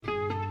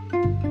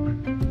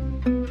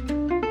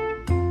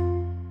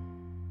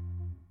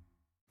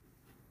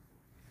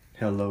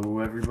Hello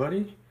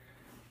everybody.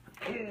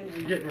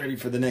 Getting ready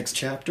for the next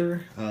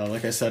chapter.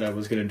 Like I said, I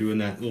was going to do in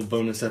that little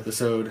bonus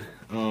episode.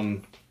 I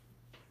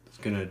was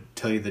going to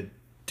tell you the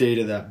date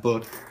of that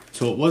book.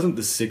 So it wasn't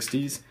the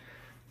 60s.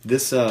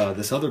 This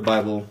other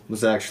Bible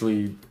was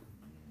actually,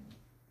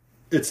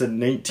 it's a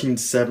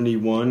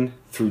 1971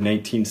 through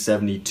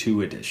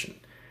 1972 edition.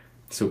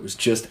 So it was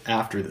just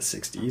after the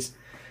 60s.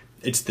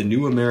 It's the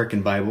New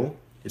American Bible.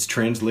 It's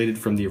translated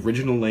from the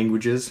original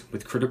languages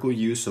with critical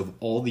use of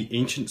all the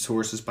ancient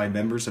sources by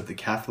members of the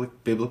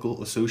Catholic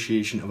Biblical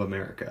Association of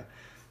America,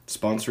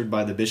 sponsored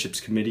by the Bishops'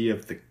 Committee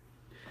of the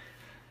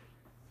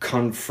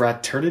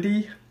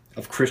Confraternity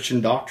of Christian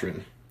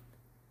Doctrine.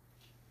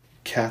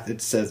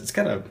 It says, it's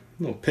got a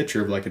little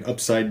picture of like an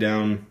upside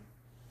down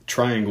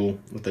triangle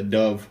with a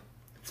dove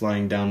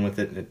flying down with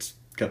it, and it's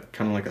got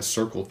kind of like a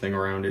circle thing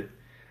around it.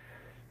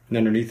 And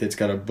underneath it's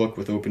got a book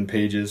with open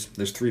pages.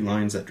 There's 3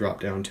 lines that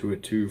drop down to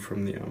it too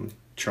from the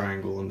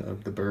triangle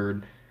and the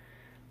bird.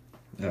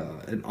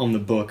 And on the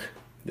book,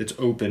 it's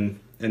open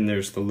and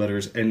there's the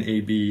letters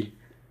NAB in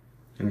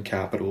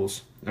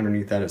capitals.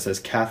 Underneath that it says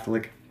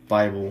Catholic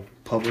Bible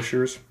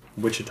Publishers,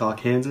 Wichita,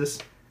 Kansas.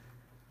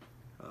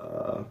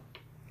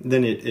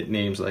 Then it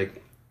names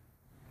like,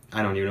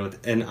 I don't even know what,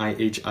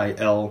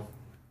 NIHIL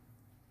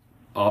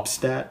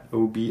Obstat,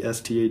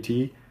 OBSTAT.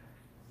 It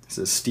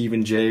says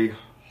Stephen J.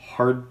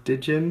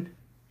 Hardigan,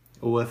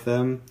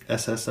 OFM,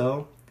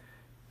 SSL,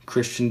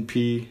 Christian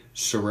P.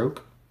 Soroke,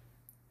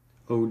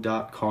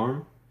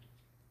 O.Carm,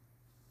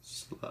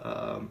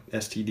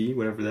 STD,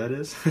 whatever that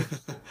is.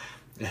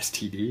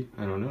 STD,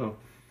 I don't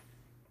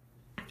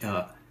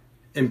know.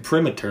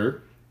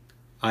 Imprimatur,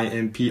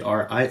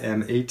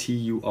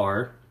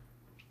 IMPRIMATUR.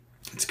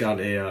 It's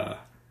got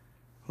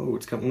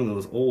it's got one of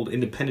those old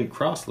independent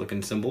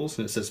cross-looking symbols,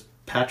 and it says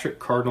Patrick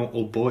Cardinal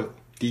O'Boyle,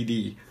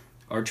 D.D.,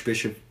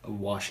 Archbishop of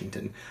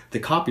Washington. The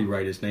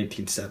copyright is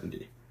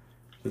 1970,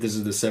 but this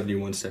is the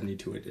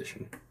 71-72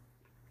 edition.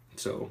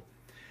 So,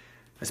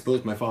 I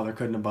suppose my father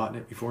couldn't have bought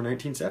it before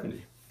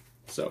 1970.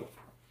 So,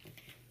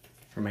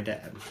 for my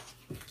dad.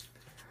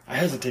 I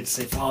hesitate to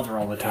say father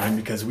all the time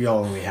because we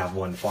all only have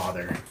one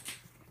father.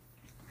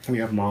 We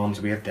have moms,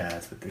 we have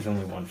dads, but there's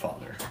only one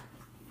father.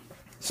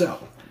 So,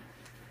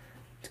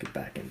 let's get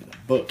back into the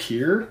book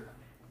here.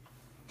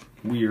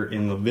 We are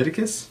in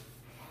Leviticus,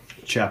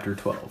 chapter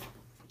 12.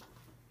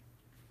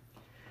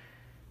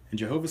 And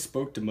Jehovah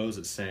spoke to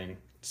Moses, saying,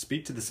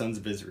 "Speak to the sons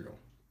of Israel,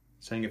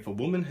 saying, if a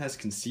woman has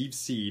conceived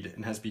seed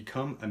and has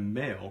become a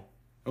male,"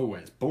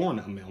 has born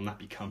a male, not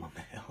become a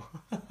male.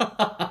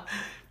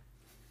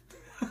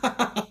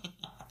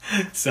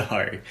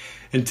 Sorry.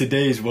 In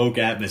today's woke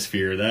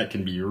atmosphere, that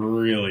can be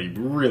really,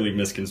 really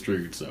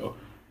misconstrued, so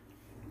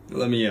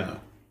let me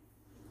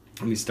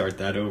start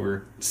that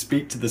over.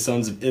 "Speak to the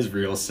sons of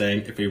Israel,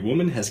 saying, if a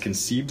woman has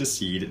conceived a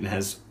seed and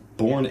has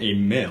born a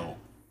male,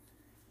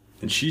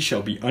 then she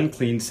shall be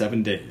unclean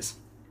 7 days.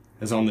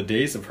 As on the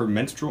days of her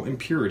menstrual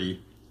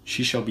impurity,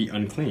 she shall be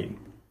unclean.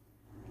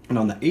 And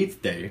on the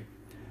 8th day,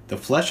 the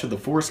flesh of the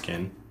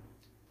foreskin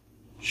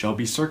shall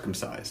be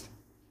circumcised.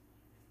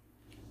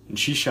 And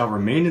she shall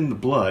remain in the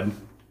blood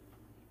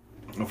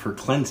of her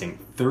cleansing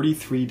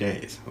 33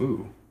 days.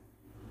 Ooh,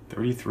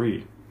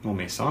 33. Well,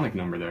 Masonic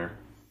number there.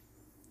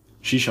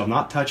 She shall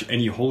not touch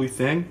any holy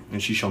thing,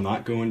 and she shall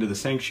not go into the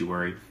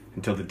sanctuary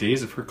until the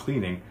days of her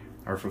cleaning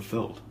are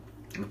fulfilled.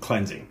 Or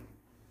cleansing.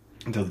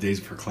 Until the days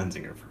of her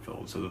cleansing are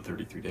fulfilled, so the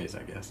 33 days,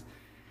 I guess.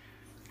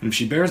 And if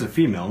she bears a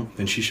female,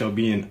 then she shall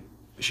be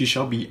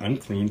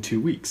unclean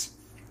 2 weeks,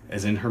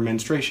 as in her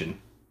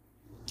menstruation.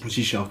 And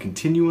she shall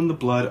continue in the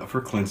blood of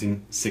her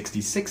cleansing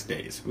 66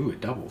 days. Ooh,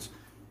 it doubles.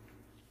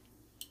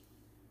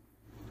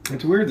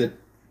 It's weird that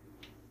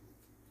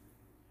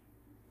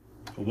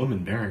a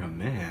woman bearing a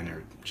man,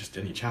 or just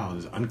any child,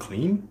 is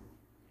unclean.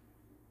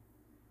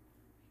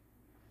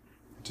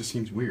 It just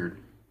seems weird.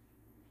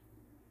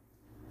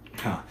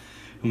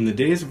 When the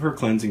days of her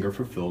cleansing are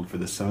fulfilled for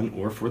the son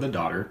or for the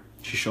daughter,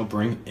 she shall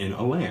bring in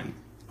a lamb,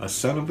 a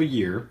son of a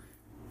year,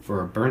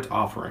 for a burnt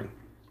offering,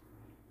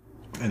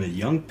 and a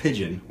young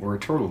pigeon or a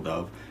turtle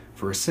dove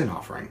for a sin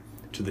offering,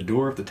 to the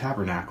door of the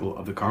tabernacle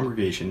of the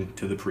congregation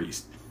to the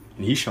priest.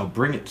 And he shall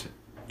bring it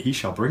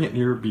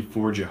near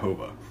before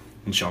Jehovah,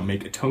 and shall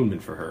make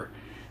atonement for her,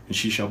 and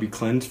she shall be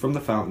cleansed from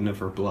the fountain of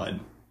her blood.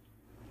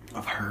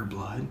 Of her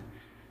blood?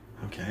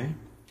 Okay.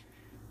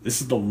 This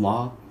is the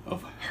law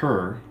of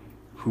her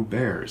who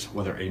bears,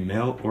 whether a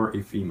male or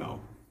a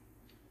female."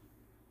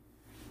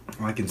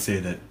 I can say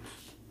that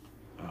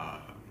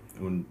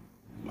when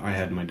I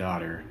had my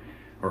daughter,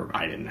 or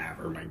I didn't have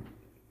her,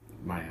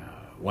 my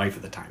wife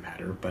at the time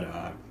had her,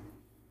 but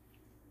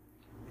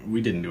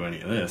we didn't do any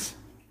of this.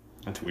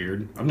 That's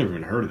weird. I've never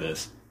even heard of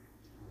this.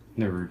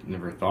 Never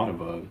thought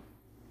of a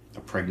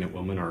pregnant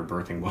woman or a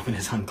birthing woman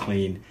as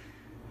unclean.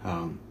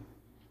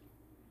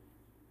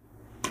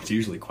 It's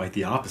usually quite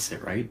the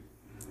opposite, right?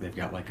 They've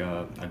got like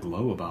a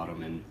glow about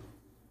them, and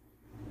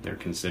they're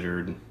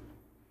considered,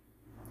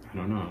 I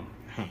don't know.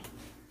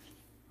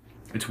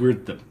 It's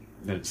weird that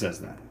it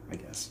says that, I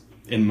guess.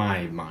 In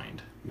my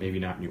mind. Maybe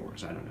not in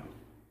yours, I don't know.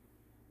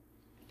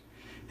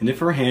 And if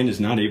her hand is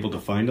not able to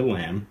find a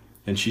lamb,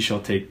 then she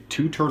shall take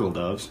 2 turtle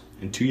doves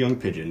and 2 young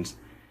pigeons,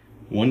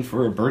 one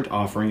for a burnt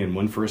offering and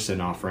one for a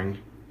sin offering,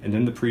 and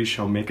then the priest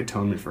shall make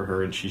atonement for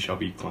her, and she shall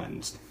be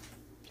cleansed.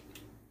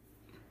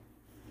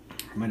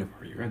 I might have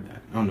already read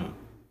that. Oh, no.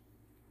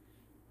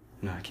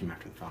 No, I came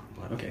after the fountain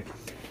blood. Okay.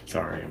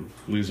 Sorry, I'm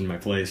losing my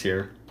place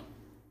here.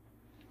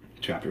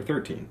 Chapter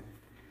 13.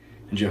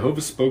 And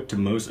Jehovah spoke to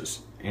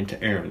Moses and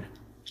to Aaron.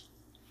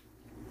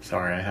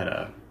 Sorry, I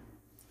had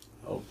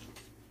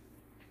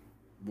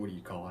what do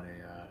you call it?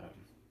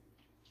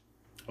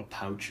 A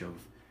pouch of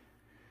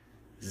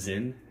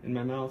Zin in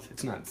my mouth.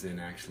 It's not Zin,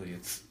 actually.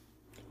 It's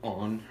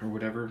On or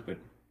whatever, but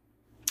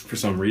for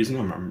some reason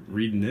I'm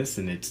reading this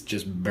and it's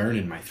just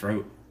burning my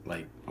throat.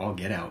 Like, all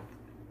get out.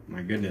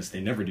 My goodness, they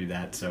never do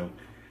that, so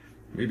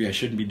maybe I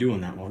shouldn't be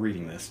doing that while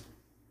reading this.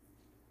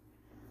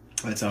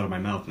 That's out of my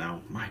mouth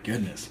now. My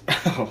goodness.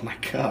 Oh my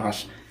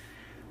gosh.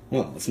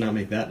 Well, let's not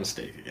make that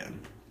mistake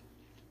again.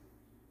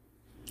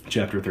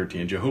 Chapter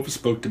 13. Jehovah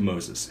spoke to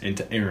Moses and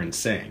to Aaron,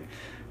 saying,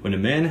 when a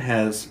man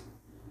has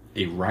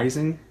a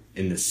rising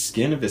in the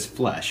skin of his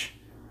flesh,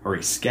 or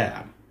a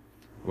scab,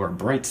 or a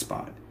bright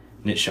spot,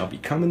 and it shall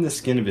become in the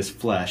skin of his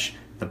flesh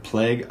the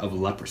plague of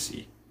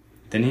leprosy,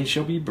 then he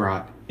shall be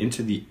brought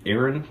into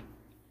Aaron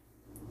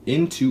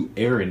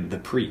the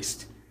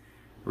priest,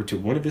 or to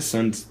one of his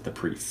sons the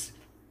priests.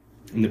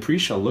 And the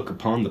priest shall look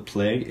upon the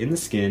plague in the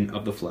skin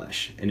of the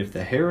flesh, and if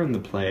the hair in the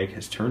plague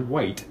has turned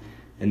white,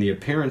 and the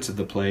appearance of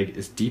the plague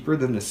is deeper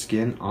than the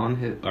skin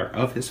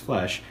of his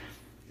flesh,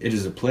 it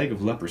is a plague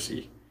of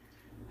leprosy.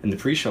 And the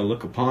priest shall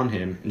look upon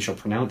him, and shall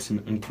pronounce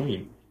him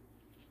unclean.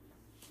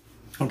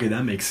 Okay,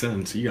 that makes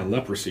sense. You got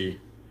leprosy.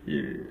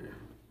 Yeah.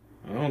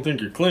 I don't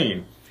think you're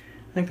clean.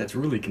 I think that's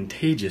really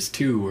contagious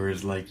too,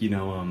 whereas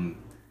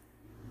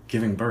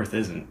giving birth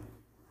isn't.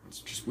 It's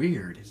just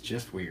weird. It's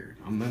just weird.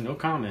 No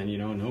comment,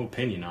 no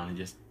opinion on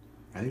it.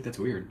 I think that's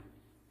weird.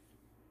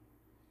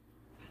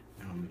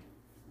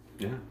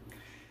 Yeah.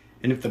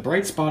 And if the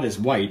bright spot is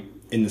white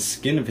in the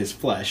skin of his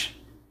flesh,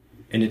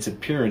 and its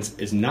appearance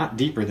is not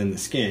deeper than the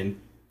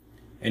skin,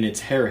 and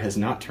its hair has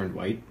not turned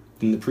white,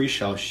 then the priest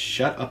shall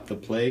shut up the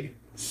plague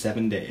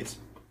 7 days.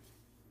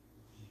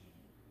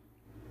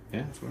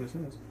 Yeah, that's what it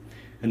says.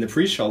 And the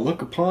priest shall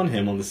look upon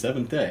him on the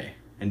 7th day,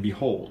 and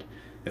behold,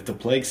 if the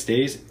plague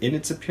stays in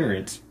its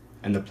appearance,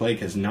 and the plague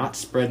has not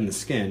spread in the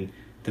skin,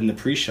 then the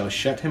priest shall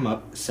shut him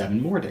up 7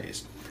 more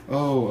days.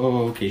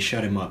 Okay,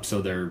 shut him up,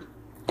 so they're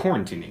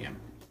quarantining him.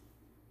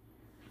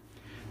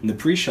 And the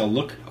priest shall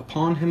look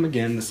upon him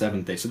again the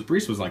 7th day. So the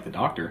priest was like the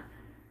doctor.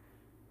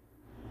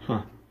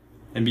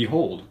 And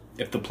behold,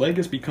 if the plague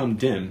has become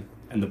dim,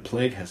 and the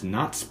plague has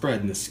not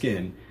spread in the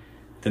skin,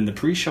 then the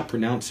priest shall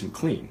pronounce him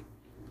clean.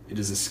 It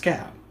is a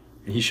scab,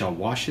 and he shall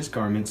wash his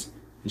garments,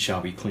 and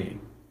shall be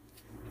clean.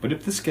 But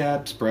if the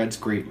scab spreads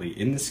greatly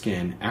in the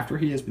skin after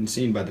he has been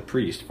seen by the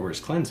priest for his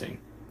cleansing,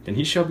 then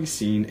he shall be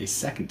seen a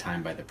 2nd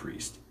time by the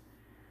priest.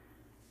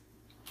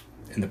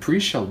 And the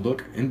priest shall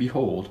look, and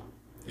behold,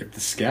 if the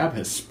scab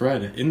has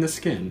spread in the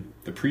skin,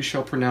 the priest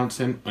shall pronounce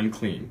him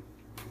unclean.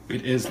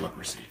 It is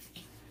leprosy.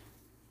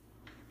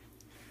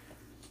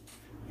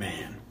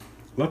 Man,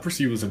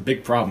 leprosy was a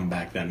big problem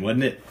back then,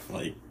 wasn't it?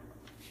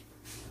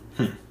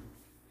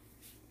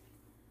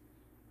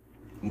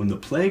 When the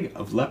plague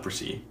of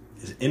leprosy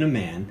is in a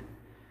man,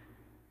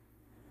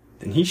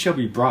 then he shall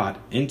be brought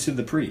into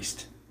the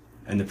priest,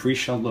 and the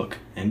priest shall look,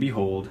 and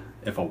behold,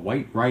 if a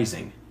white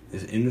rising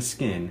is in the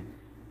skin,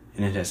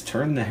 and it has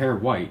turned the hair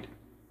white,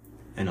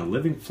 and a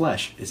living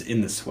flesh is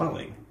in the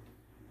swelling,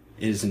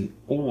 it is an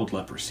old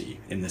leprosy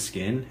in the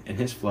skin and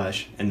his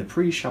flesh, and the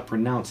priest shall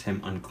pronounce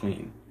him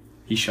unclean.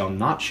 He shall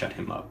not shut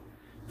him up,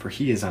 for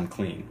he is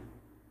unclean.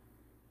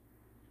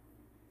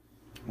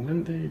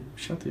 Wouldn't they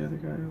shut the other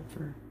guy up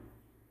for...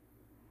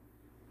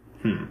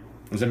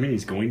 Does that mean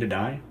he's going to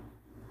die?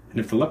 And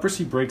if the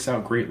leprosy breaks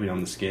out greatly on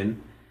the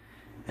skin,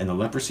 and the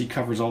leprosy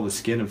covers all the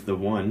skin of the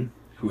one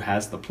who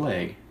has the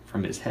plague,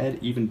 from his head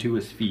even to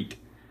his feet,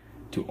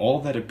 to all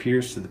that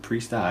appears to the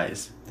priest's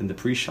eyes, then the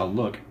priest shall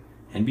look,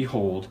 and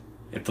behold,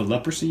 if the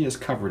leprosy has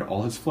covered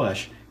all his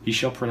flesh, he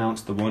shall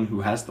pronounce the one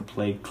who has the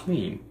plague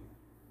clean.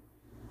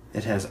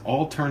 It has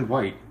all turned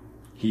white,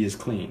 he is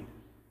clean.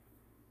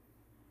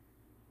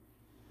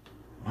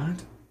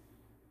 What?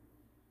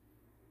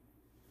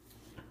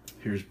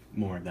 Here's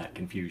more of that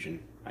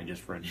confusion I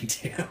just run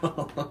into.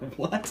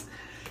 What?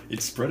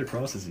 It's spread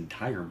across his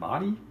entire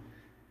body?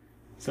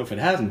 So if it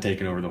hasn't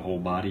taken over the whole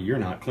body, you're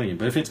not clean.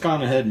 But if it's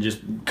gone ahead and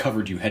just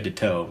covered you head to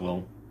toe,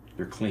 well,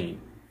 you're clean.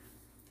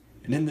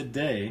 And in the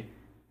day,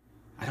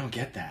 I don't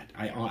get that.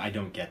 I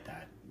don't get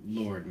that.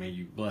 Lord, may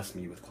you bless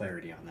me with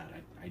clarity on that.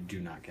 I do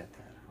not get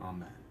that.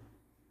 Amen.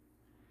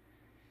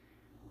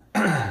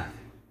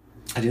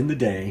 And in the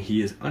day,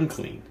 he is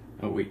unclean.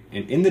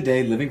 And in the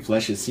day, living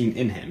flesh is seen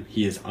in him.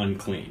 He is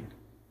unclean.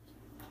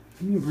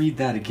 Let me read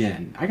that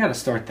again. I gotta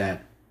start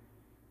that.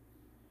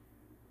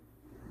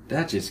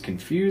 That just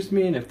confused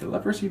me. And if the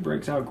leprosy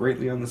breaks out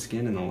greatly on the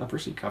skin, and the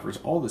leprosy covers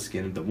all the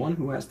skin of the one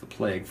who has the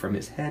plague, from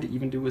his head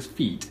even to his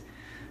feet,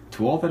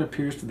 to all that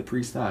appears to the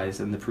priest's eyes,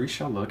 and the priest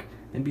shall look,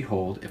 and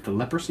behold, if the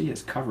leprosy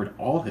has covered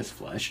all his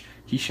flesh,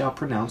 he shall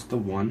pronounce the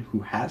one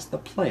who has the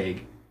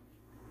plague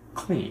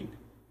clean.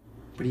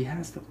 But he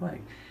has the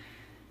plague.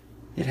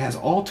 It has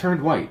all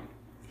turned white.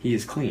 He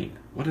is clean.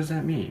 What does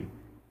that mean?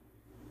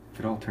 If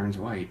it all turns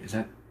white, is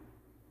that...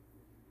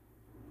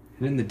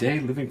 And in the day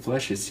living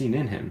flesh is seen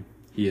in him,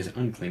 he is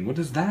unclean. What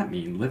does that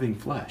mean, living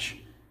flesh?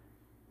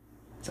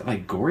 Is that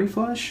like gory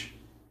flesh?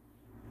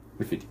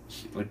 If it,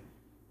 like,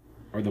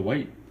 are the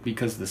white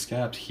because the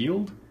scabs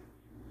healed?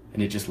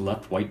 And it just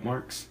left white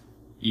marks?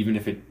 Even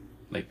if it,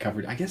 like,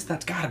 covered... I guess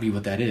that's gotta be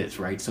what that is,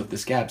 right? So if the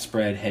scab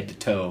spread head to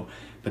toe,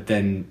 but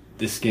then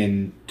the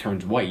skin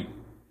turns white,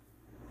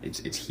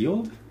 it's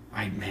healed?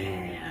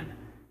 Man.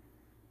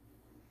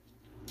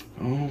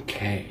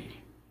 Okay.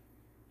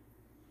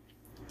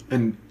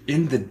 And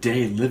in the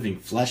day living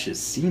flesh is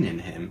seen in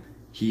him,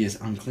 he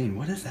is unclean.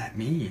 What does that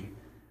mean?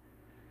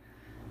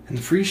 And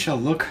the priest shall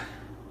look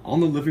on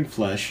the living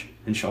flesh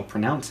and shall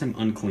pronounce him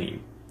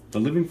unclean. The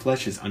living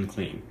flesh is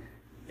unclean.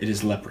 It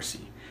is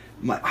leprosy.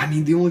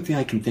 The only thing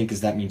I can think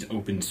is that means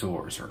open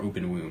sores or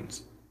open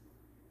wounds.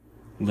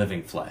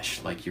 Living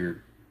flesh, like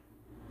you're...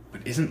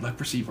 But isn't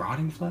leprosy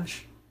rotting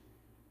flesh?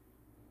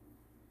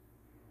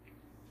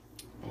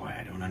 Boy,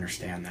 I don't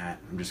understand that.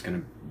 I'm just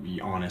going to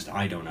be honest,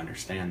 I don't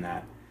understand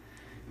that.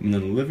 When the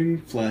living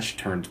flesh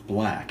turns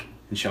black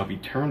and shall be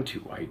turned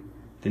to white,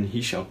 then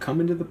he shall come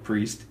into the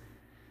priest,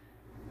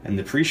 and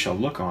the priest shall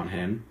look on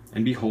him,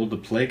 and behold, the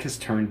plague has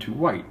turned to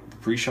white. The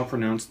priest shall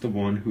pronounce the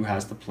one who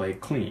has the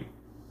plague clean.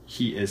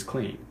 He is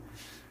clean.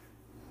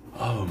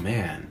 Oh,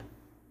 man.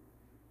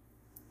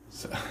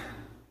 So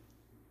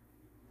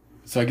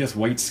I guess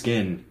white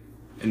skin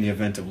in the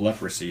event of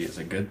leprosy is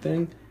a good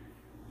thing?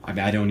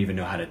 I don't even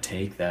know how to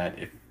take that.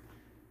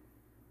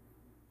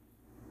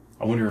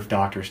 I wonder if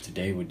doctors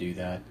today would do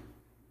that.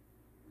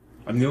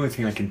 The only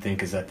thing I can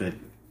think is that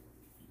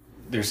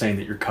they're saying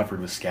that you're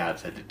covered with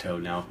scabs head to toe.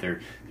 Now, if they're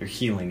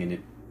healing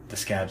and the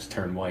scabs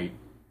turn white,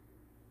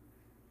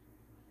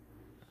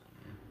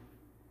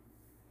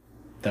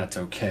 that's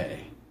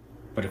okay.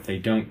 But if they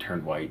don't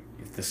turn white,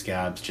 if the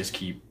scabs just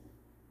keep,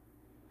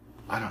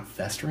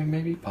 festering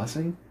maybe?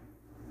 Pussing?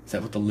 Is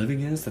that what the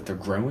living is? That they're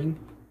growing?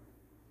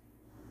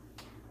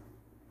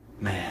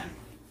 Man.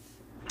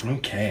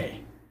 Okay.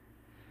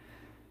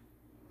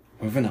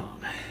 Moving on.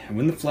 And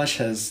when the flesh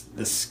has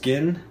the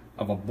skin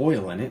of a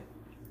boil in it,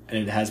 and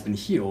it has been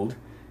healed,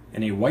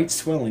 and a white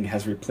swelling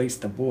has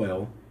replaced the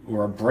boil,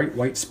 or a bright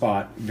white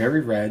spot,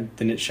 very red,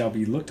 then it shall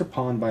be looked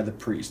upon by the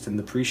priest, and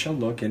the priest shall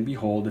look, and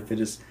behold, if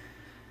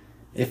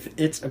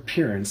its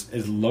appearance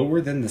is lower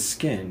than the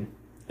skin,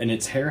 and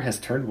its hair has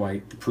turned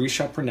white, the priest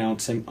shall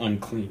pronounce him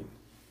unclean.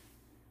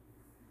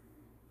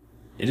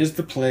 It is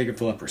the plague of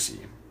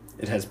leprosy.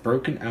 It has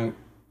broken out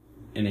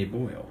in a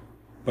boil.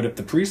 But if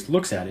the priest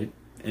looks at it,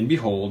 and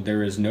behold,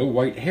 there is no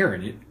white hair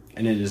in it,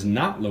 and it is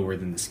not lower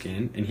than the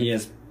skin, and he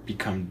has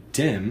become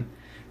dim,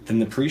 then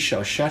the priest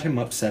shall shut him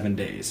up 7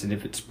 days. And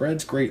if it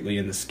spreads greatly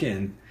in the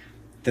skin,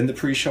 then the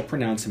priest shall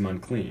pronounce him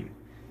unclean.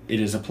 It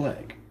is a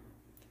plague.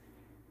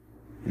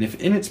 And if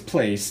in its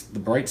place the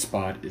bright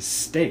spot is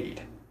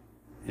stayed,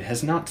 it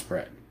has not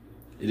spread.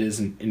 It is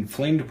an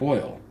inflamed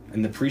boil,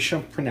 and the priest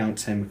shall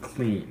pronounce him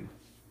clean.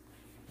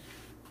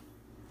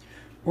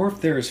 Or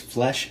if there is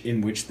flesh in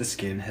which the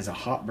skin has a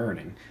hot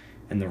burning,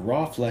 and the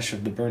raw flesh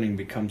of the burning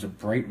becomes a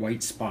bright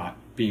white spot,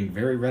 being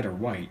very red or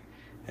white,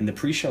 and the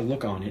priest shall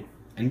look on it,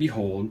 and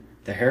behold,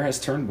 the hair has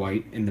turned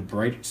white in the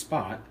bright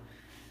spot,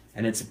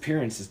 and its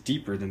appearance is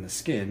deeper than the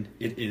skin,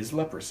 it is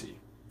leprosy.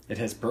 It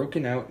has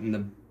broken out in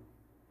the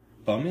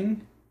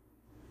bumming?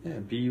 Yeah,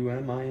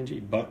 B-U-M-I-N-G.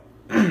 But,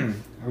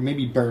 or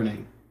maybe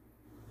burning.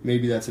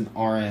 Maybe that's an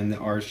R-N. The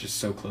R is just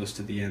so close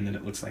to the N that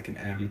it looks like an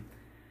M.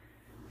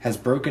 Has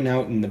broken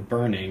out in the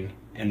burning,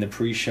 and the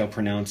priest shall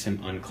pronounce him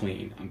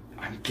unclean.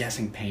 I'm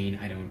guessing pain.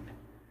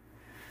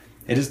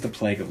 It is the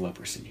plague of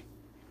leprosy.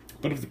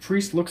 But if the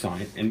priest looks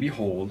on it, and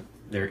behold,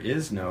 there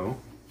is no...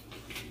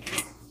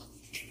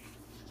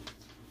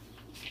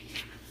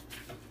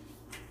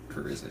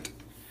 Where is it?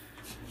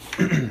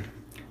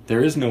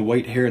 There is no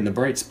white hair in the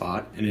bright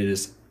spot, and it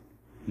is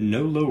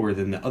no lower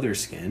than the other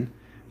skin,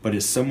 but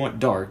is somewhat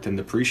dark, then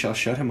the priest shall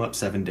shut him up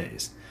 7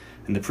 days.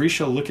 And the priest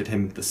shall look at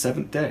him the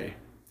 7th day.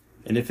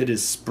 And if it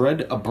is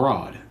spread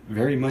abroad,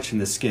 very much in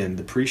the skin,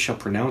 the priest shall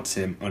pronounce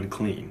him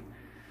unclean.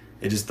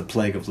 It is the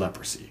plague of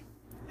leprosy.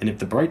 And if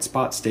the bright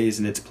spot stays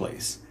in its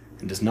place,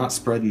 and does not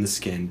spread in the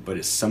skin, but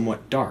is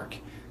somewhat dark,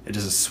 it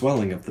is a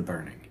swelling of the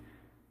burning.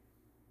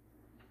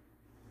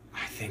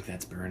 I think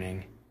that's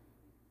burning.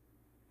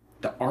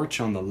 The arch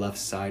on the left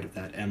side of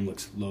that M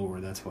looks lower,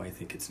 that's why I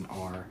think it's an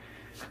R.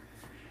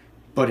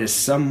 But is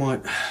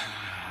somewhat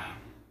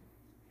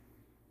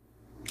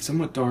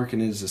dark,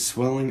 and it is a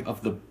swelling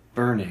of the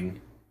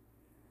burning.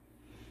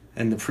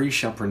 And the priest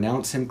shall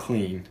pronounce him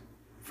clean,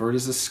 for it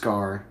is a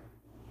scar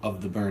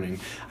of the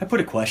burning. I put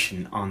a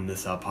question on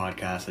this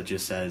podcast that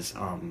just says,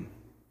 do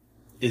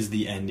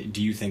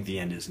you think the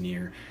end is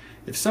near?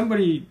 If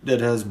somebody that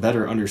has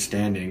better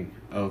understanding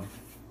of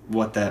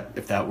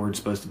if that word's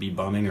supposed to be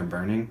bumming or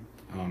burning,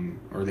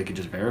 or they could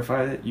just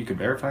verify it. You could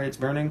verify it's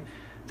burning.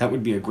 That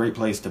would be a great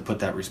place to put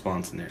that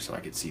response in there so I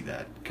could see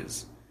that,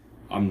 because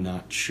I'm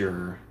not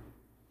sure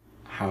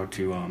how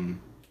to,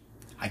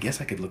 I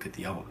guess I could look at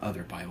the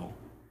other Bible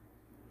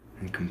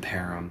and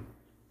compare them,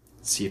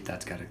 see if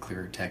that's got a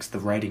clearer text. The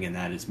writing in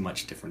that is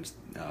much different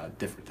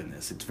than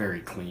this. It's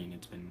very clean.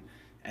 It's been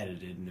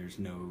edited,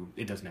 and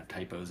it doesn't have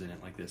typos in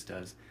it like this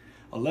does.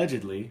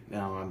 Allegedly,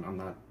 now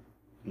I'm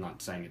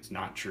not saying it's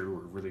not true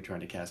or really trying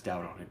to cast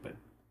doubt on it, but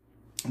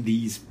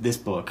this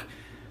book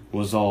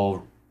was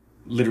all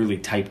literally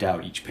typed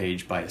out each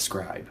page by a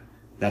scribe.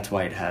 That's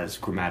why it has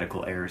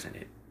grammatical errors in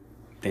it.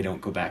 They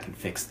don't go back and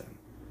fix them.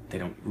 They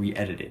don't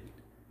re-edit it.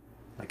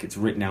 Like, it's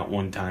written out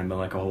one time by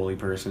like a holy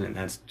person, and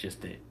that's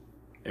just it.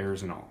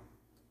 Errors and all.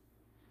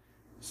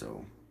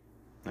 So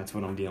that's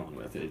what I'm dealing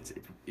with.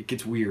 It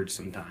gets weird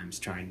sometimes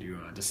trying to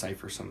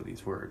decipher some of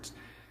these words.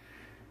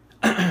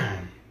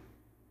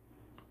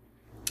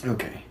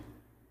 Okay.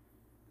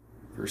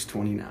 Verse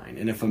 29.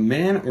 And if a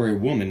man or a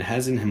woman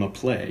has in him a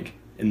plague,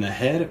 in the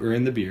head or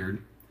in the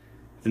beard,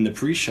 then the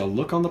priest shall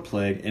look on the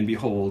plague, and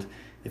behold,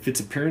 if its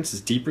appearance is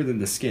deeper than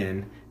the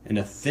skin, and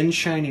a thin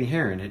shining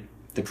hair in it,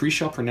 the priest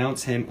shall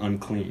pronounce him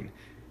unclean.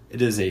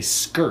 It is a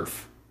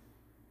scurf,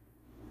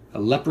 a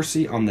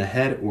leprosy on the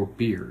head or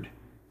beard.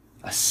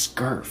 A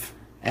scurf.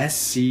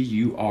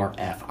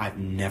 S-C-U-R-F. I've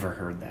never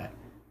heard that.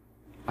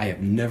 I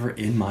have never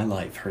in my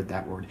life heard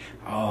that word.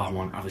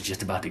 I was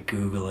just about to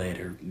Google it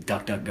or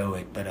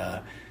DuckDuckGo it, but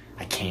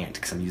I can't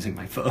because I'm using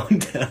my phone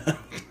to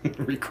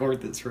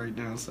record this right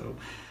now. So,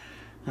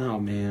 oh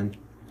man.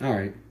 All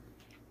right.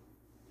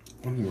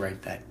 Let me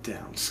write that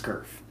down.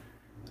 Scurf.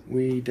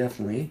 We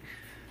definitely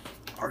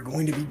are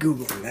going to be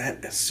Googling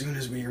that as soon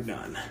as we are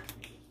done.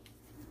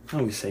 I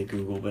always say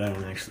Google, but I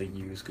don't actually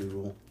use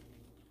Google.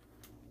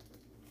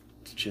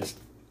 It's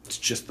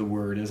just the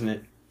word, isn't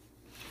it?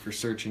 For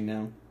searching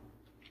now.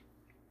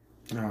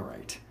 All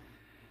right.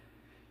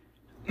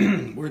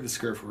 Where'd the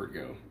scurf word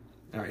go?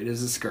 All right, it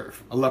is a scurf,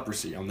 a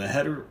leprosy on the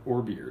head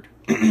or beard.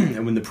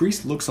 And when the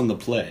priest looks on the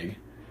plague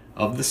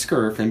of the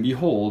scurf, and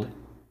behold,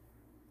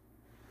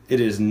 it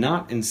is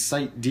not in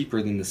sight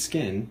deeper than the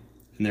skin,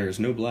 and there is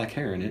no black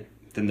hair in it,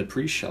 then the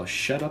priest shall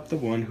shut up the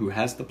one who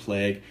has the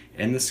plague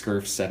and the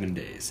scurf 7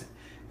 days.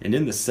 And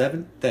in the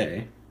seventh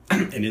day,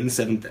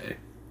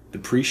 the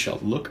priest shall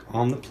look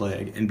on the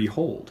plague, and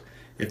behold,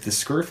 if the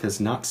scurf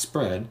has not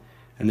spread,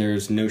 and there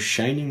is no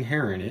shining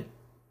hair in it,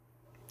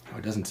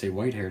 it doesn't say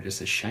white hair, it just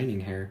says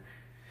shining hair,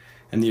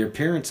 and the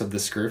appearance of the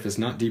scurf is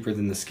not deeper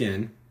than the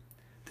skin,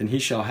 then he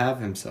shall shave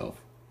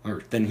himself,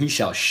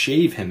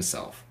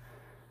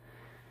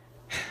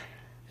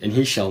 and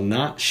he shall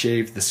not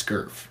shave the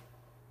scurf.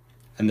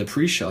 And the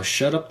priest shall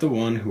shut up the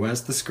one who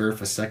has the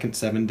scurf a second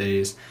 7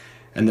 days,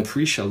 and the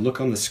priest shall look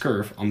on the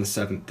scurf on the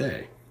seventh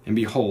day. And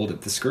behold,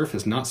 if the scurf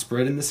is not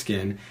spread in the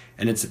skin,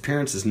 and its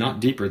appearance is not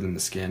deeper than the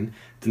skin,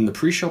 then the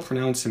priest shall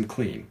pronounce him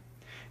clean.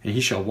 And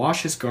he shall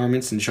wash his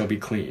garments, and shall be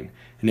clean.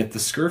 And if the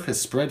scurf has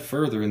spread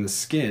further in the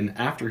skin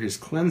after his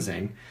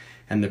cleansing,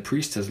 and the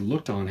priest has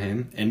looked on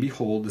him, and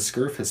behold, the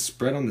scurf has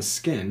spread on the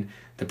skin,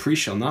 the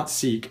priest shall not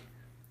seek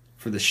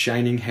for the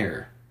shining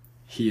hair.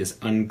 He is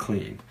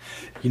unclean.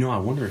 I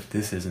wonder if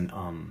this isn't,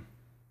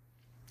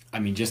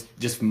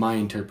 just my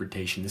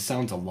interpretation, this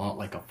sounds a lot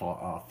like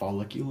a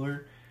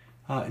follicular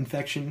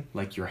infection,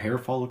 like your hair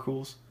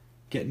follicles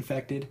get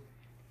infected,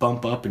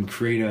 bump up and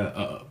create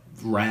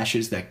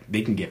rashes that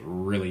they can get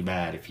really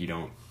bad if you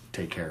don't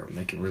take care of them.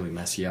 They can really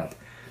mess you up.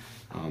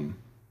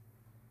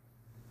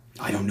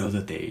 I don't know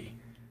that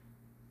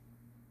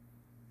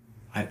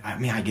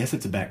I guess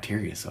it's a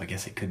bacteria, so I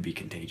guess it could be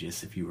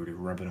contagious if you were to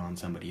rub it on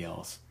somebody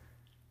else.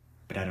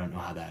 But I don't know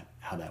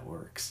how that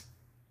works.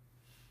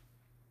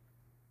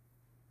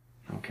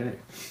 Okay.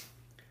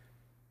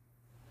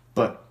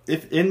 But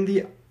if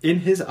in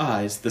his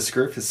eyes the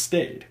scurf has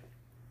stayed,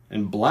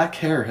 and black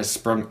hair has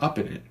sprung up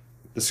in it,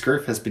 the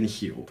scurf has been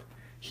healed.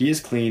 He is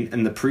clean,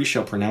 and the priest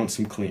shall pronounce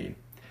him clean.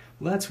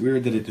 Well, that's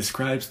weird that it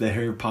describes the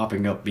hair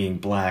popping up being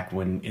black,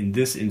 when in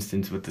this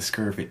instance with the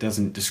scurf, it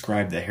doesn't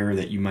describe the hair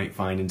that you might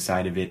find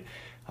inside of it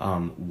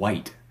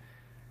white.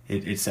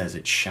 It says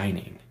it's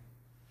shining.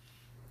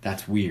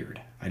 That's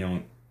weird.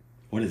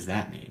 What does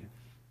that mean?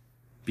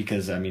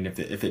 Because,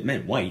 if it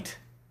meant white,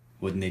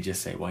 wouldn't they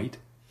just say white?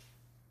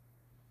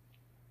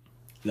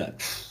 And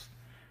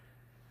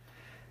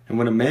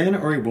when a man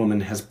or a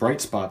woman has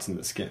bright spots in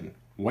the skin,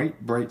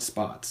 white bright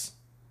spots,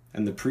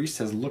 and the priest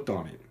has looked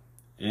on it,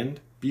 and,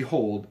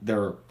 behold,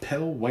 there are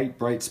pale white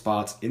bright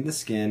spots in the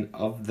skin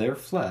of their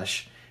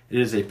flesh, it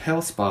is a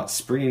pale spot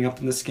springing up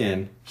in the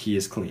skin, he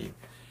is clean.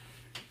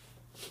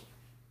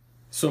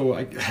 So,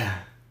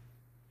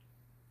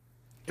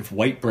 if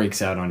white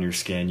breaks out on your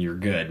skin, you're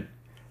good.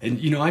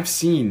 And I've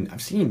seen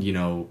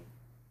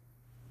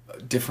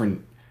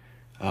different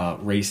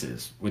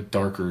races with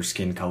darker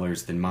skin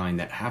colors than mine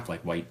that have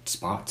like white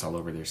spots all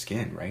over their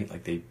skin, right?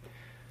 Like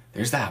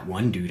there's that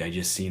one dude I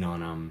just seen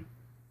on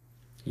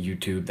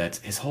YouTube that's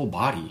his whole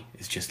body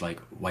is just like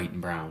white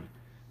and brown.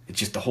 It's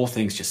just the whole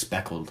thing's just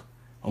speckled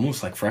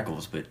almost like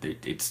freckles, but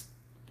it's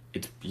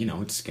its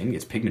skin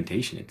gets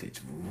pigmentation.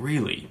 It's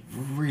really,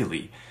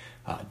 really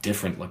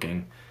different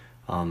looking.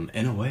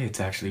 In a way, it's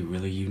actually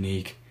really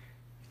unique.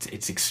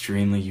 It's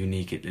extremely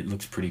unique. It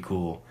looks pretty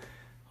cool.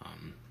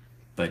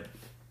 But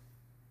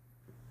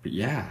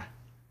yeah.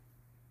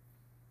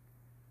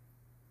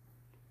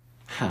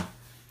 Huh.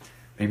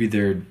 Maybe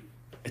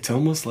it's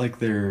almost like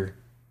they're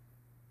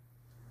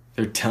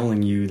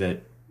telling you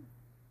that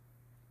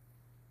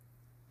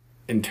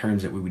in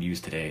terms that we would use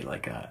today,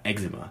 like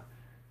eczema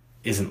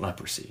isn't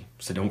leprosy.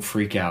 So don't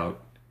freak out.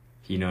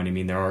 You know what I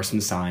mean? There are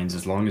some signs,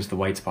 as long as the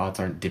white spots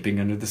aren't dipping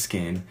under the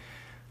skin,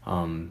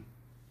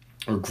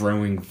 or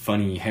growing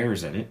funny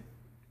hairs in it,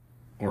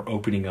 or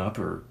opening up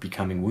or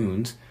becoming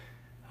wounds,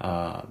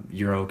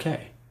 you're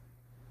okay.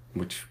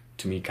 Which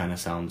to me kind of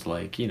sounds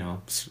like,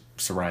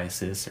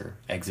 psoriasis or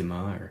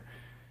eczema or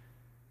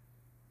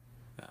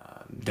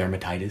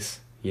dermatitis,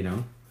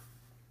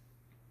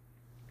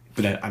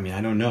 But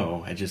I don't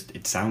know.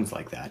 It sounds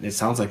like that. And it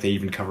sounds like they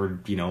even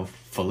covered,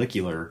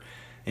 follicular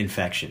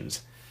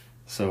infections.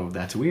 So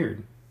that's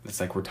weird. It's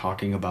like we're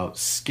talking about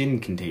skin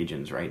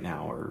contagions right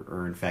now,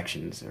 or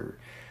infections or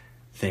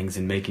things,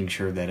 and making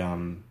sure that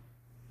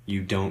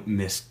you don't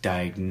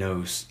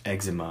misdiagnose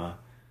eczema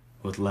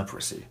with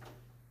leprosy.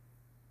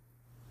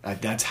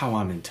 That's how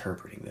I'm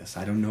interpreting this.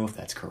 I don't know if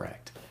that's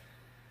correct.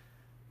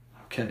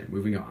 Okay,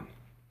 moving on.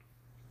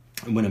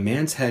 When a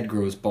man's head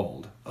grows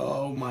bald.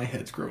 Oh, my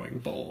head's growing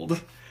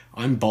bald.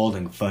 I'm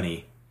balding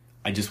funny.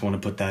 I just want to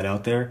put that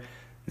out there.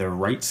 The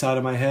right side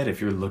of my head,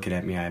 if you're looking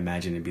at me, I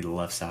imagine it'd be the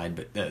left side,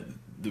 but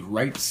the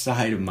right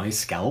side of my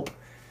scalp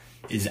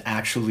is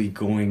actually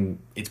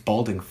it's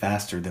balding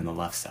faster than the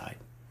left side.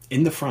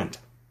 In the front.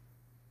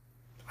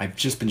 I've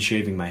just been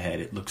shaving my head.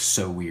 It looks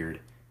so weird.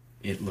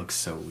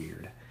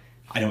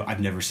 I've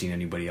never seen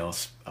anybody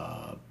else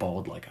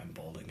bald like I'm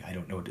balding. I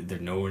don't know.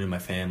 There's no one in my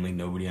family,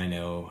 nobody I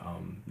know,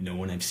 no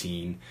one I've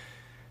seen.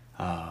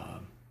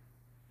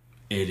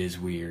 It is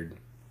weird.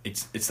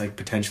 It's like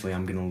potentially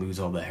I'm gonna lose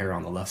all the hair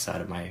on the left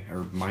side of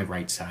my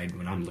right side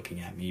when I'm looking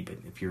at me, but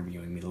if you're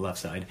viewing me the left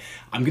side,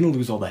 I'm gonna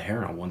lose all the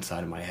hair on one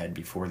side of my head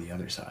before the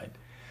other side.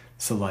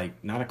 So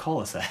like, not a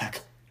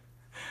cul-de-sac.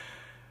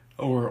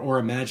 Or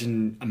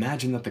imagine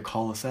that the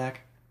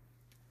cul-de-sac,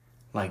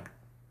 like,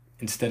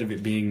 instead of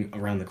it being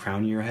around the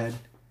crown of your head,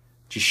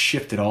 just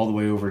shift it all the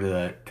way over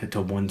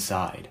to one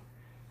side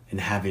and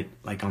have it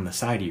like on the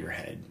side of your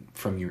head,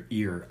 from your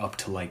ear up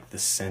to like the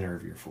center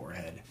of your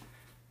forehead.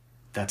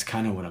 That's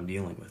kind of what I'm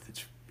dealing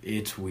with.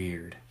 It's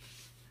weird.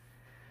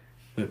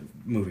 But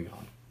moving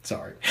on.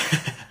 Sorry.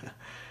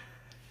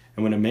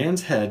 And when a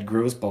man's head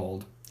grows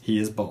bald, he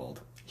is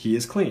bald. He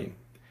is clean.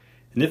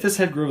 And if his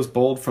head grows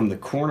bald from the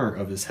corner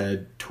of his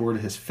head toward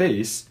his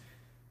face,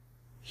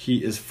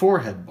 he is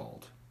forehead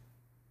bald.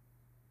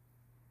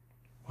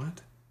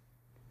 What?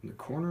 From the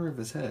corner of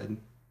his head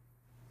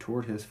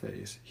toward his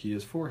face, he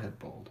is forehead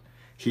bald.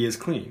 He is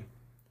clean.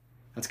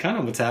 That's kind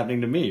of what's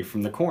happening to me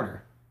from the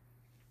corner.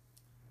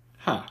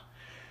 Huh.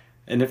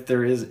 And if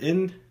there is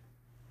in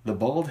the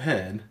bald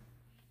head,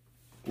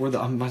 or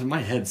my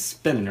head's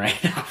spinning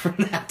right now from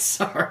that.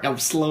 Sorry, I'm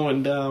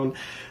slowing down.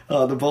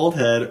 The bald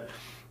head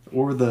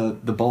or the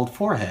bald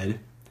forehead,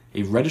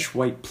 a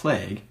reddish-white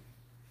plague,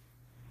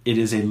 it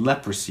is a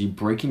leprosy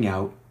breaking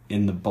out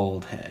in the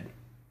bald head.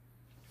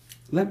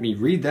 Let me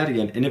read that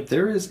again. And if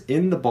there is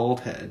in the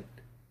bald head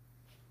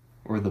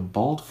or the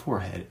bald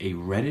forehead a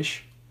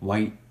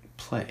reddish-white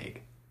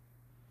plague,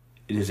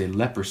 it is a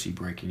leprosy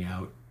breaking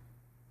out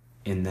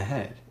in the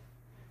head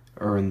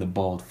or in the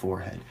bald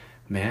forehead.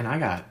 Man, I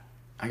got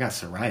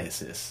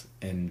psoriasis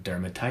and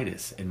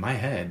dermatitis in my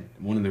head.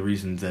 One of the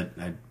reasons that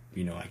I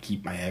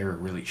keep my hair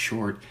really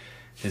short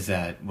is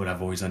that what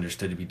I've always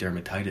understood to be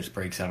dermatitis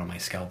breaks out on my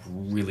scalp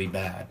really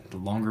bad. The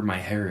longer my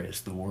hair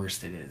is, the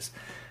worse it is.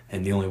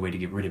 And the only way to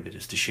get rid of it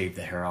is to shave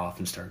the hair off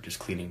and start just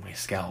cleaning my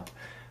scalp.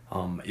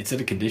 It's at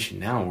a condition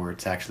now where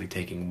it's actually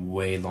taking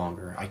way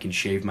longer. I can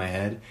shave my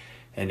head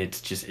and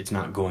it's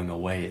not going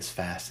away as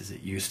fast as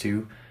it used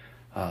to.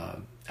 I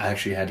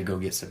actually had to go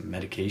get some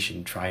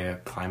medication,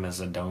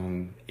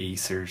 triaclimazidone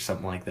ace or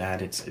something like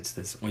that. It's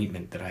this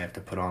ointment that I have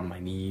to put on my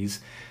knees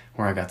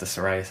where I got the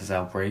psoriasis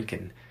outbreak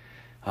and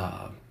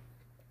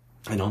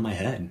on my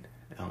head.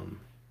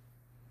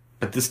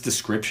 But this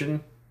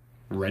description,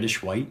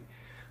 reddish white,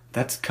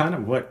 that's kind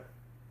of what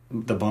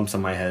the bumps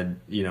on my head,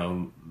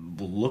 will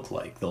look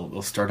like.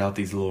 They'll start out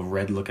these little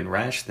red looking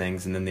rash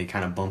things, and then they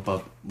kind of bump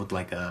up with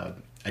like a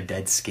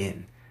dead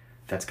skin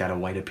that's got a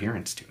white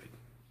appearance to it.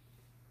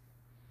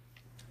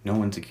 No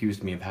one's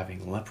accused me of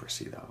having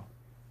leprosy, though.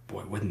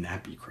 Boy, wouldn't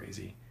that be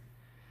crazy?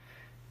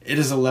 It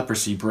is a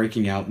leprosy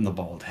breaking out in the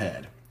bald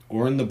head,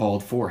 or in the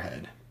bald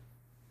forehead.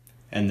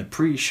 And the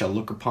priest shall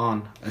look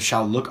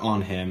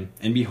on him,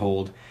 and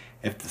behold,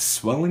 if the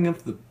swelling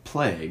of the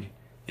plague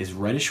is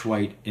reddish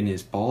white in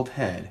his bald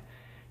head,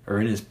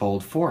 or in his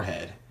bald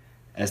forehead,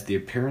 as the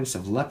appearance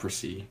of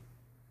leprosy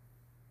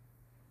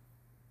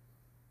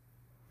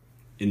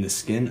in the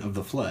skin of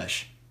the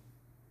flesh,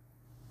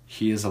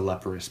 he is a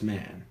leprous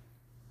man.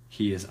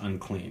 He is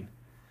unclean.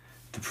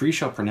 The priest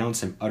shall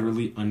pronounce him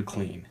utterly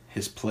unclean.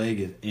 His plague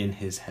is in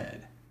his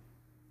head.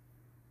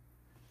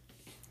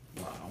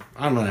 Wow.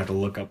 I'm going to have to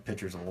look up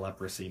pictures of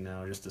leprosy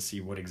now just to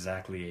see what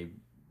exactly a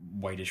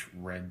whitish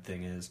red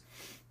thing is.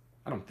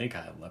 I don't think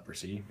I have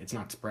leprosy. It's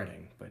not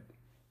spreading, but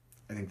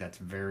I think that's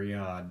very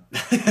odd.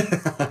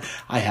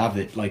 I have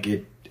it. Like,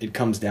 it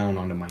comes down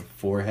onto my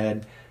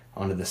forehead,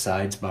 onto the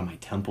sides by my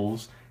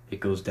temples.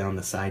 It goes down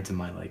the sides of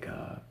my, like,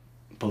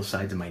 both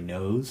sides of my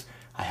nose.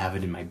 I have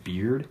it in my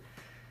beard.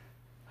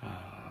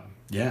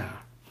 Yeah.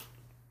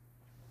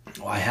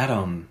 Well, I had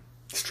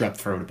strep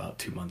throat about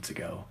 2 months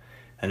ago,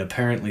 and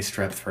apparently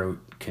strep throat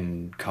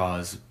can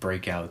cause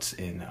breakouts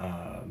in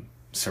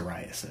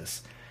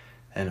psoriasis,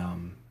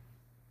 and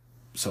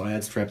so I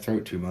had strep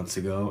throat 2 months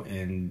ago,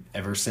 and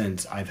ever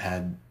since I've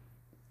had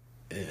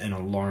an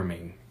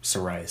alarming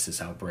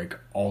psoriasis outbreak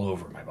all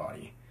over my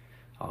body.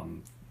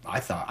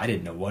 I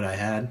didn't know what I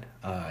had.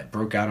 It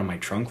broke out on my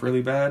trunk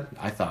really bad.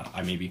 I thought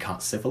I maybe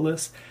caught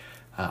syphilis.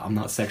 I'm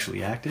not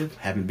sexually active,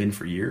 haven't been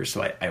for years,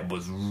 so I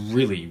was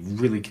really,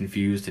 really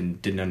confused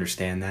and didn't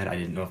understand that. I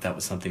didn't know if that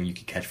was something you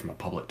could catch from a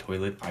public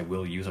toilet. I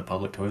will use a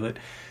public toilet.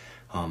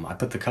 I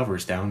put the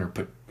covers down or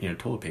put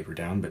toilet paper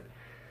down, but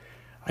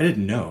I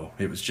didn't know.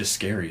 It was just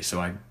scary, so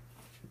I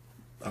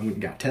went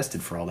and got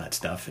tested for all that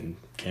stuff and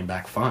came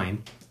back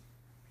fine.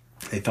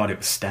 They thought it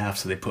was staph,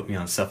 so they put me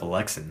on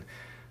cephalexin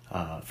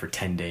for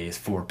 10 days,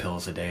 4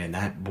 pills a day, and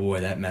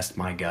that messed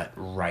my gut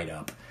right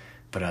up.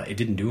 But it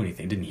didn't do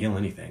anything, it didn't heal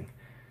anything.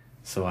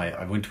 So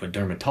I went to a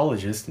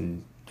dermatologist,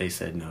 and they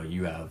said, no,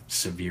 you have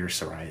severe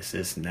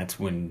psoriasis. And that's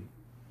when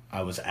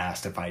I was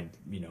asked if I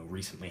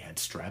recently had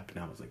strep. And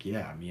I was like,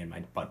 yeah, me and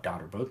my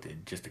daughter both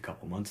did just a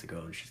couple months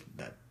ago.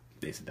 And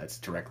they said that's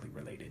directly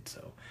related.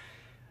 So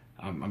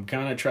I'm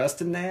kind of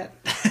trusting that.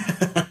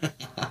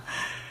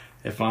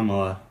 If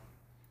I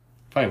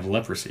have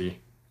leprosy,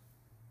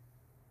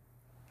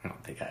 I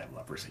don't think I have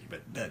leprosy,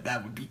 but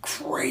that would be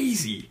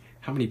crazy.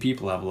 How many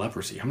people have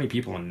leprosy? How many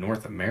people in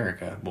North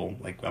America,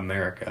 like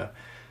America,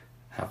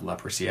 have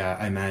leprosy?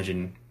 I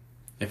imagine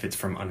if it's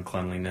from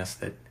uncleanliness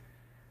that,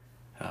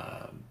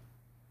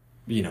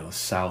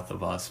 south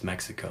of us,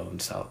 Mexico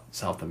and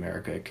South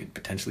America could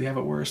potentially have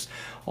it worse.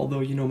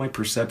 Although, my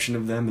perception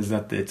of them is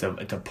that it's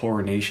a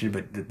poor nation,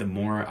 but the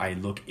more I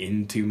look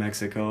into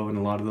Mexico and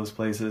a lot of those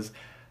places,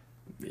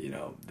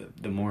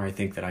 the more I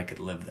think that I could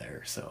live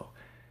there. So,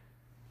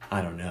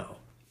 I don't know.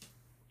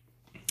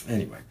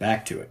 Anyway,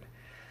 back to it.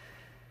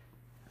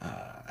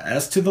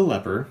 As to the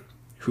leper,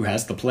 who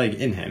has the plague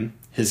in him,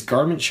 his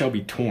garment shall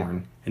be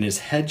torn, and his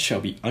head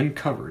shall be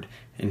uncovered,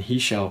 and he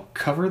shall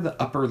cover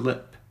the upper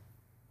lip,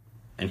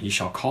 and he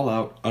shall call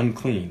out,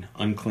 unclean,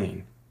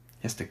 unclean.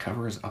 He has to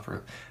cover his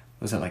upper...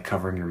 Was that like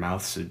covering your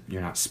mouth so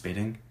you're not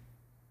spitting?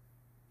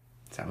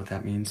 Is that what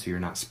that means? So you're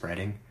not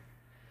spreading?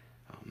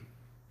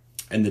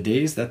 And the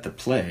days that the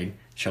plague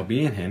shall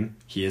be in him,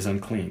 he is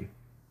unclean.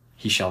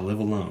 He shall live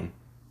alone.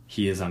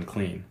 He is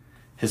unclean.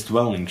 His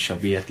dwelling shall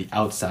be at the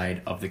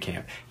outside of the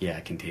camp. Yeah,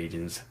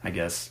 contagions. I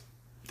guess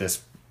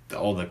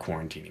all the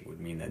quarantining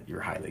would mean that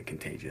you're highly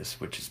contagious,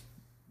 which is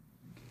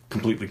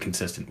completely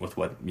consistent with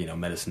what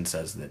medicine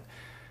says that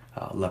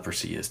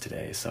leprosy is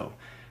today. So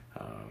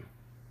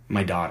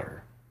my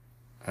daughter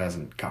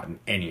hasn't gotten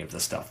any of the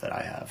stuff that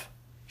I have.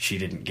 She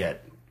didn't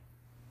get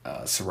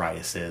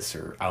psoriasis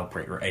or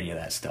outbreak or any of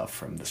that stuff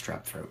from the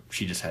strep throat.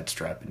 She just had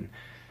strep, and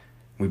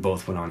we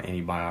both went on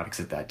antibiotics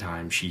at that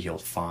time. She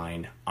healed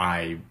fine.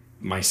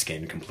 My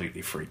skin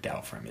completely freaked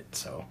out from it.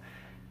 So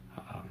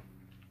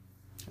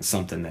it's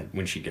something that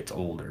when she gets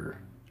older,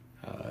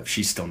 if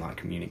she's still not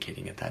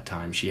communicating at that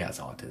time, she has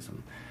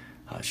autism.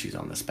 She's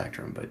on the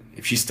spectrum, but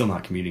if she's still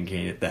not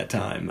communicating at that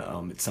time,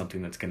 it's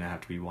something that's going to have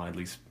to be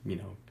widely,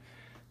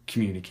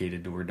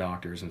 communicated to her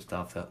doctors and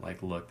stuff that,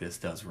 like, look, this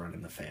does run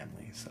in the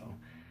family. So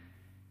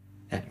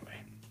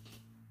anyway,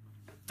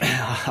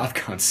 I've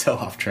gone so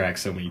off track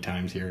so many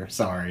times here.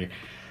 Sorry.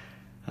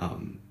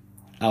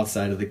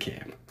 Outside of the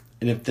camp.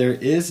 And if there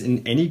is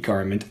in any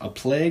garment a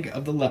plague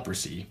of the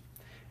leprosy,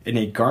 in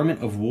a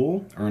garment of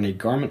wool, or in a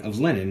garment of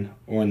linen,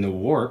 or in the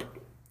warp,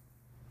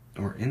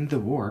 or in the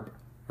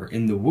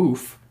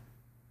woof,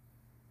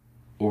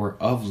 or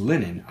of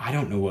linen, I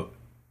don't know what,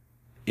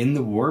 in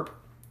the warp,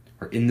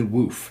 or in the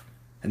woof,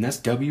 and that's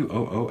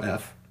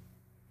WOOF.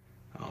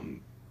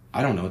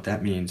 I don't know what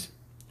that means.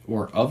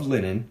 Or of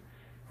linen,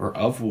 or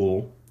of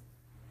wool,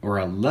 or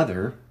a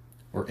leather,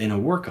 or in a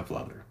work of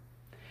leather.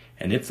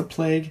 And if the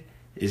plague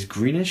is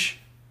greenish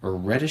or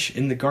reddish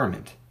in the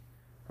garment,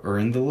 or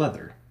in the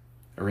leather,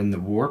 or in the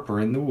warp, or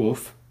in the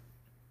woof,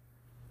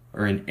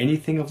 or in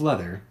anything of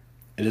leather,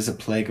 it is a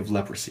plague of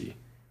leprosy.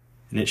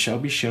 And it shall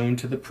be shown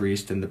to the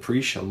priest, and the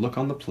priest shall look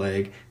on the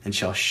plague, and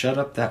shall shut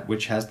up that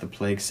which has the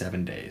plague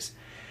 7 days.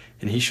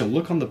 And he shall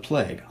look on the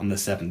plague on the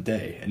 7th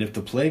day, and if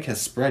the plague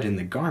has spread in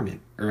the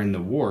garment, or in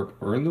the warp,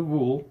 or in the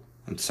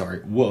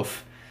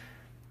woof,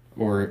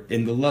 or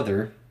in the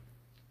leather,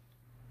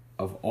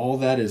 of all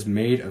that is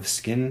made of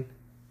skin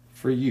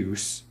for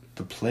use,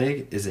 the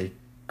plague is a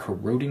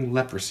corroding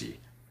leprosy.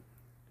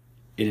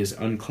 It is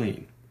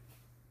unclean.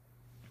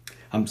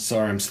 I'm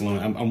sorry, I'm slowing.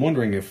 I'm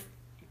wondering if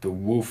the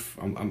woof.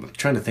 I'm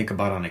trying to think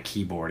about on a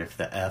keyboard if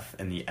the F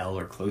and the L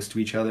are close to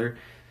each other.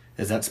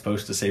 Is that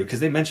supposed to say? Because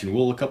they mentioned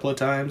wool a couple of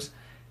times,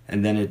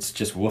 and then it's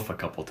just woof a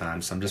couple of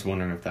times. So I'm just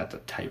wondering if that's a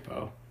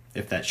typo.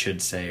 If that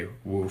should say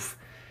woof,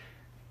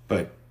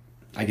 but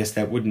I guess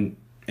that wouldn't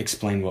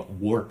explain what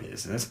warp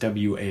is. That's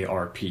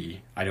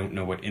W-A-R-P. I don't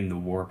know what in the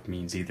warp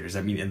means either. Does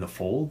that mean in the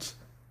folds?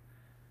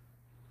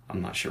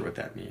 I'm not sure what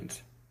that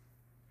means.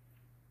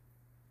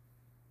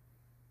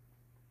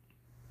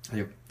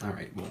 Yep. All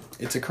right. Well,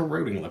 it's a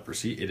corroding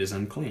leprosy. It is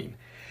unclean.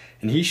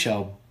 And he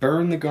shall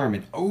burn the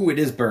garment. Oh, it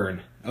is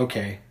burn.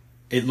 Okay.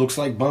 It looks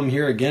like bum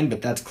here again,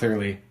 but that's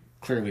clearly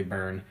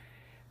burn.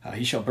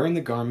 He shall burn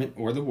the garment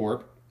or the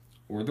warp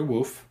or the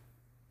woof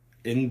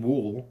in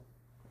wool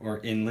or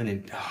in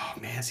linen. Oh,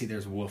 man, see,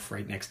 there's woof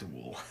right next to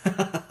wool.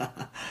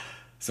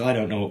 So I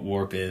don't know what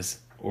warp is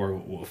or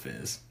what woof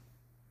is.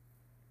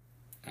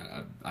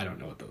 I don't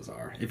know what those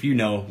are. If you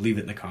know, leave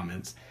it in the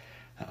comments.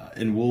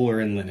 In wool or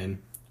in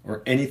linen,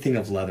 or anything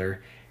of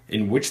leather,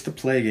 in which the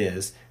plague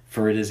is,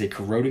 for it is a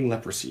corroding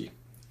leprosy.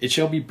 It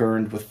shall be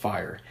burned with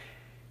fire.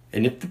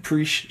 And if the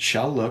priest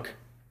shall look,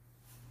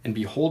 and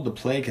behold, the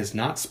plague has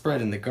not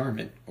spread in the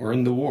garment, or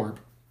in the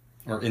warp,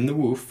 or in the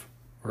woof,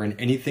 or in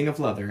anything of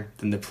leather,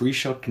 then the priest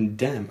shall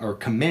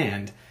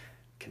command,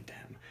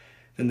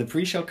 then the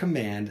priest shall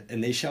command,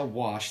 and they shall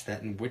wash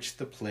that in which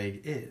the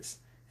plague is,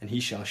 and he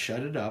shall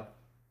shut it up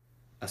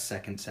a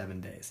second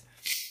 7 days.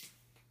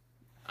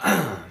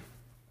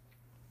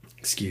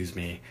 Excuse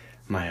me,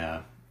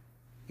 my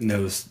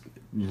nose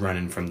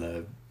running from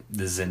the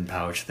Zen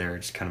pouch there.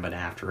 It's kind of an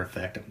after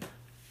effect I'm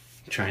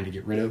trying to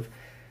get rid of.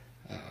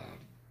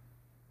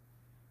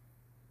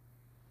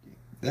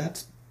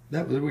 That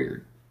was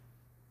weird.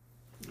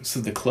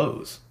 So the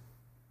clothes.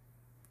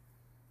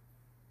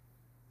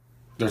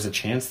 There's a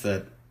chance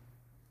that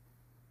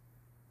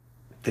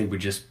they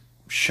would just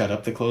shut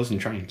up the clothes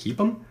and try and keep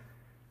them?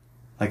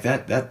 Like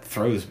that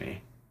throws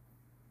me.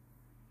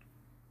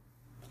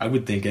 I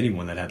would think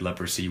anyone that had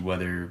leprosy,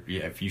 whether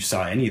if you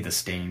saw any of the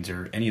stains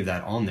or any of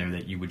that on there,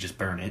 that you would just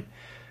burn it.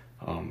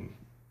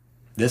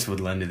 This would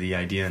lend to the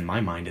idea, in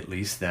my mind at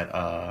least,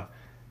 that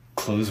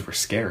clothes were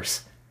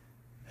scarce,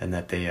 and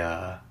that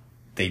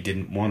they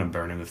didn't want to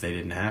burn them if they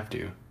didn't have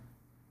to.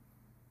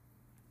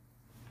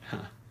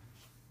 Huh.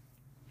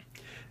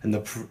 And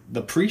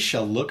the priest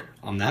shall look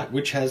on that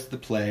which has the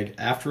plague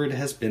after it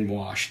has been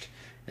washed,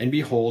 and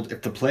behold,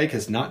 if the plague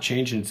has not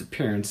changed in its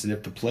appearance, and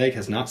if the plague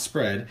has not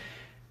spread,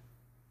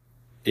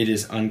 it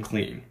is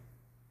unclean.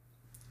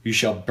 You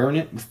shall burn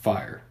it with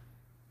fire.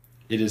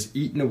 It is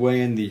eaten away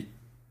it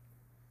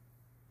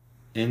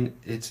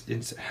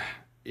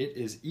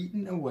is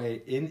eaten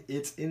away in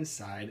its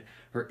inside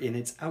or in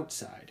its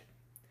outside.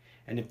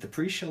 And if the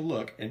priest shall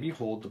look, and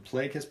behold, the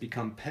plague has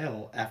become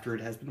pale after it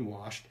has been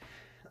washed,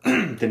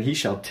 then he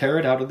shall tear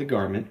it out of the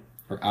garment,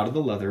 or out of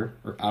the leather,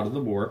 or out of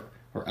the warp,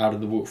 or out of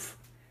the woof.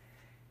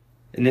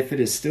 And if it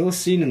is still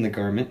seen in the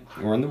garment,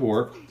 or in the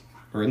warp,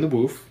 or in the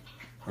woof,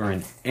 or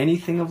in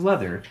anything of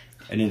leather,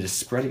 and it is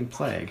spreading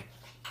plague,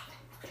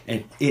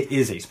 and it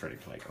is a spreading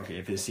plague. Okay,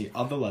 if it is seen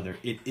of the leather,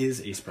 it is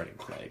a spreading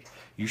plague.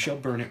 You shall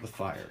burn it with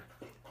fire,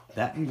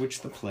 that in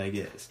which the plague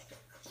is.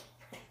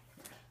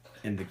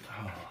 And the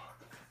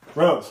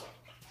Rose,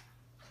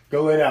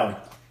 go lay down.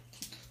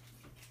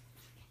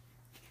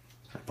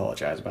 I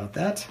apologize about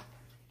that.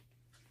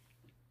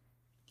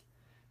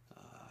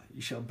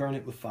 You shall burn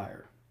it with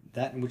fire,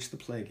 that in which the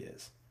plague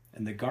is,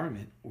 and the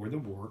garment or the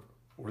warp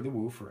or the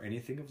woof or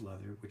anything of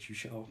leather which you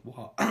shall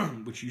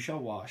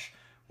wash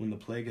when the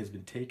plague has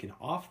been taken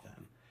off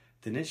them,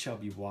 then it shall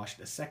be washed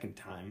a second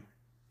time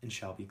and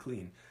shall be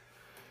clean.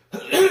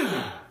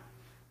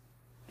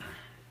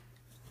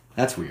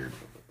 That's weird.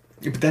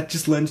 But that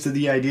just lends to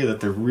the idea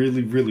that they're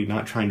really, really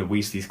not trying to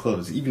waste these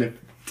clothes, even if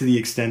to the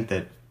extent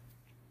that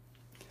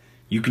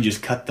you can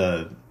just cut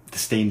the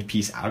stained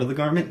piece out of the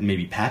garment and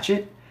maybe patch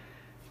it.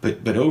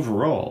 But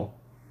overall,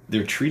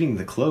 they're treating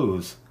the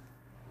clothes,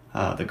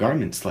 the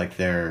garments, like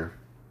they're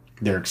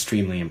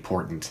extremely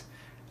important,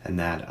 and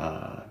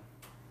that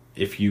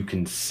if you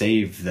can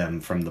save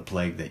them from the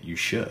plague, that you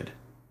should,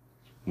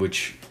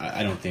 which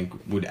I don't think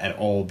would at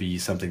all be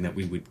something that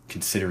we would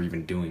consider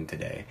even doing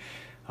today.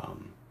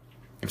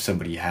 If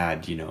somebody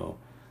had, a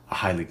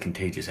highly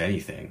contagious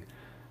anything,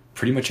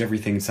 pretty much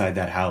everything inside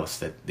that house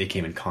that they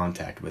came in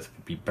contact with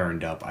would be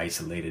burned up,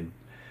 isolated,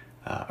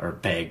 or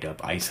bagged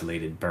up,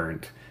 isolated,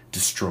 burnt,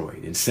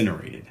 destroyed,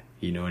 incinerated.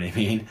 You know what I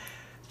mean?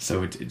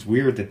 So it's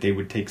weird that they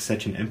would take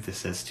such an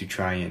emphasis to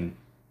try and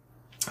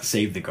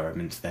save the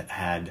garments that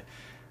had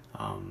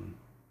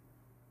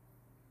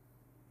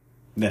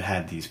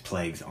these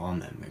plagues on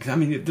them. Because, I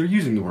mean, they're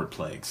using the word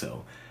plague,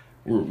 so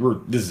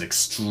this is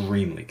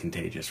extremely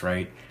contagious,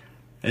 right?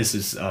 This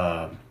is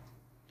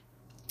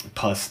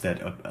pus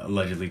that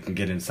allegedly can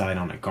get inside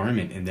on a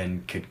garment and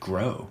then could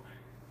grow.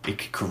 It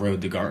could corrode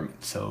the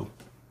garment. So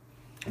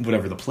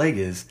whatever the plague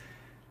is,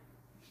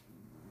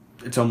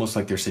 it's almost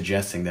like they're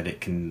suggesting that it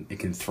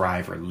can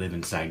thrive or live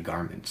inside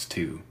garments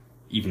too,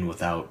 even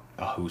without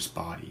a host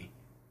body.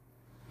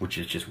 which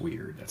is just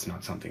weird. That's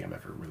not something I've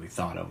ever really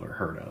thought of or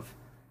heard of.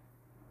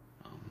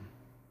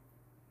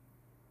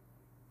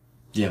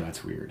 Yeah,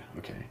 that's weird.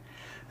 Okay.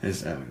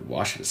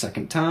 Wash it a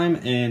second time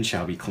and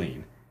shall be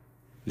clean.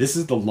 This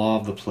is the law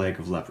of the plague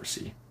of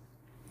leprosy.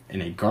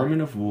 In a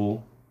garment of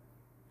wool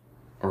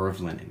or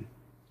of linen,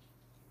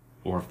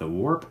 or of the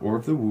warp or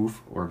of the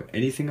woof, or of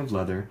anything of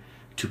leather,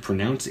 to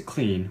pronounce it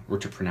clean or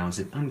to pronounce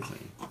it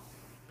unclean.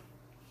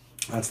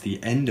 That's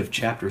the end of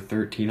chapter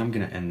 13. I'm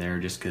going to end there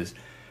just because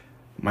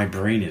my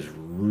brain is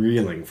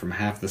reeling from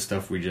half the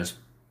stuff we just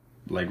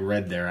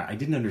read there. I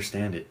didn't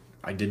understand it.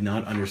 I did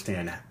not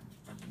understand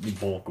the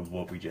bulk of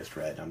what we just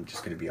read. I'm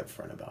just going to be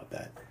upfront about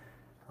that.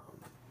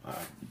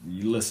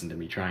 You listen to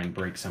me try and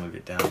break some of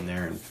it down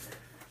there and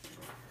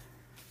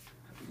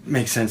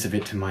make sense of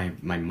it to my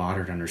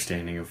modern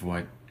understanding of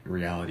what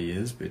reality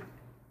is, but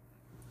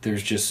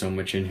there's just so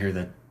much in here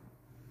that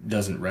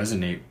doesn't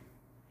resonate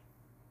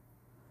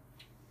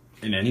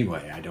in any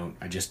way.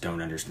 I just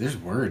don't understand. There's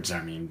words.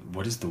 I mean,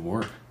 what is the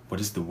warp? What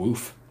is the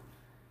woof?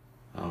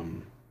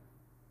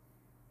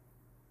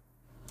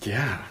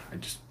 Yeah,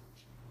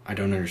 I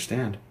don't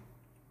understand.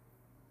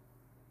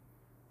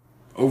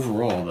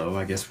 Overall, though,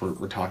 I guess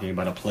we're talking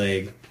about a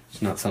plague.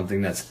 It's not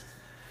something that's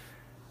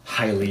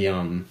highly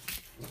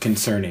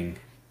concerning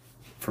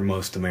for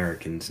most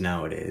Americans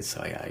nowadays.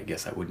 So I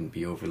guess I wouldn't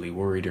be overly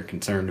worried or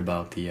concerned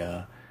about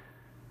the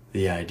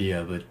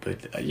idea.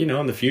 But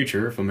in the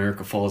future, if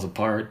America falls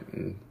apart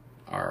and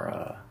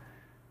our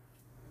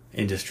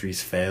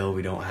industries fail,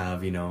 we don't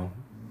have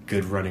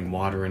good running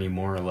water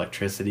anymore,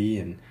 electricity,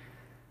 and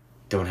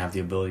don't have the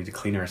ability to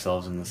clean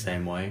ourselves in the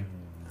same way.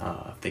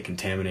 If they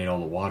contaminate all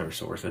the water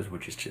sources,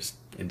 which is just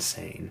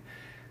insane.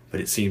 But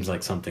it seems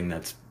like something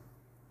that's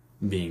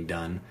being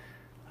done.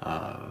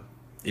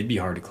 It'd be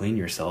hard to clean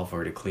yourself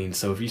or to clean.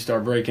 So if you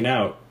start breaking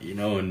out,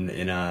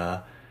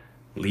 in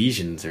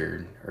lesions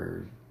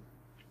or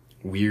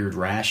weird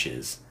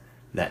rashes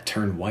that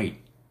turn white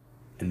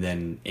and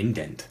then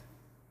indent,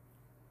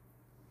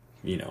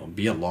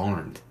 be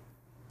alarmed.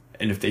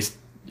 And if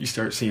you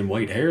start seeing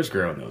white hairs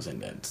grow in those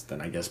indents,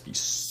 then I guess be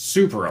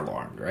super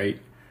alarmed,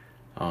 right?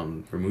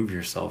 Remove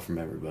yourself from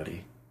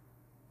everybody.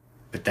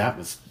 But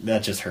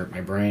that just hurt my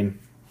brain.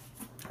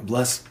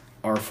 Bless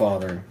our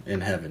Father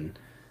in heaven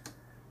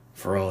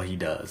for all he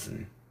does,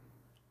 and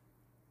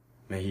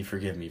may he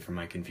forgive me for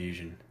my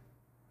confusion.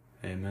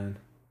 Amen.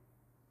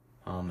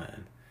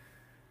 Amen.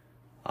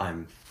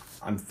 I'm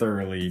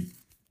thoroughly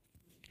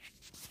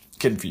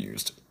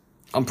confused.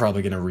 I'm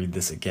probably going to read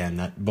this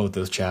again, both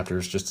those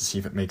chapters, just to see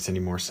if it makes any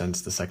more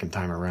sense the second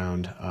time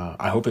around.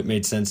 I hope it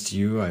made sense to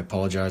you. I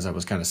apologize. I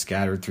was kind of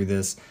scattered through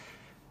this,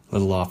 a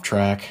little off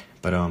track,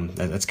 but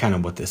that's kind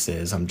of what this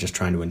is. I'm just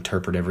trying to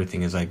interpret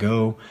everything as I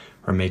go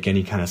or make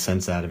any kind of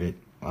sense out of it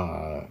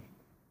to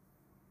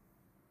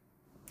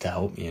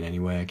help me in any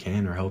way I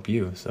can or help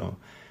you. So,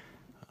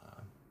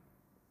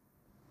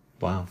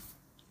 wow.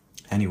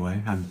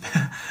 Anyway,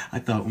 I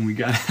thought when we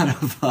got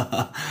out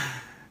of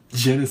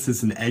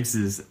Genesis and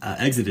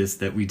Exodus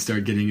that we'd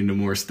start getting into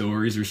more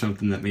stories or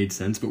something that made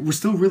sense, but we're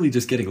still really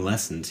just getting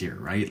lessons here,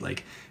 right?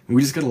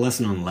 We just got a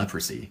lesson on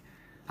leprosy.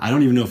 I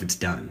don't even know if it's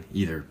done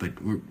either, but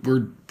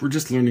we're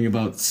just learning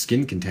about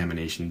skin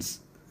contaminations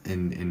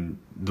and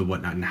the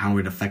whatnot and how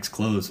it affects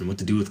clothes and what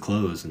to do with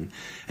clothes, and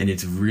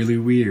it's really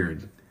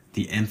weird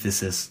the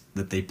emphasis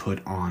that they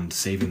put on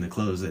saving the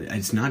clothes.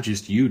 It's not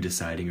just you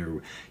deciding,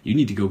 or you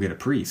need to go get a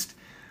priest.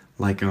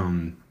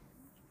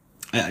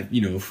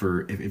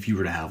 If you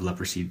were to have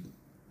leprosy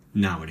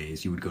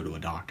nowadays, you would go to a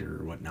doctor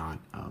or whatnot.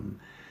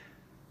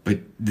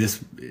 But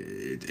this,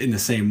 in the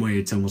same way,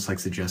 it's almost like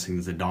suggesting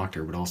that the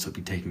doctor would also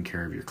be taking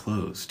care of your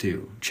clothes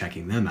too,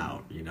 checking them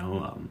out,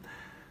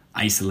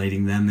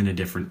 isolating them in a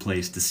different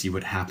place to see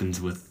what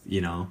happens with,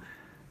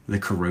 the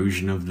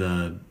corrosion of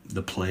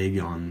the plague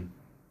on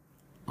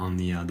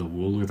the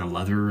wool or the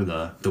leather or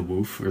the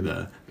woof or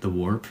the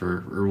warp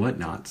or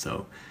whatnot.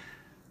 So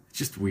it's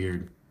just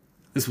weird.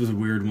 This was a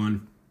weird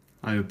one.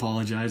 I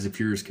apologize if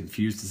you're as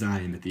confused as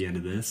I am at the end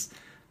of this.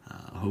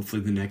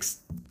 Hopefully the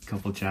next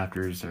couple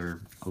chapters are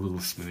a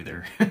little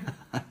smoother.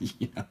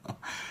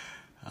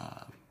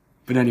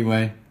 But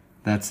anyway,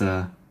 that's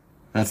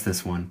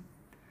this one.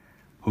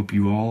 Hope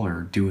you all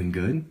are doing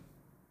good.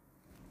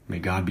 May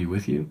God be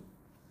with you,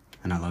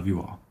 and I love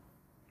you all.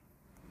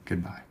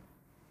 Goodbye.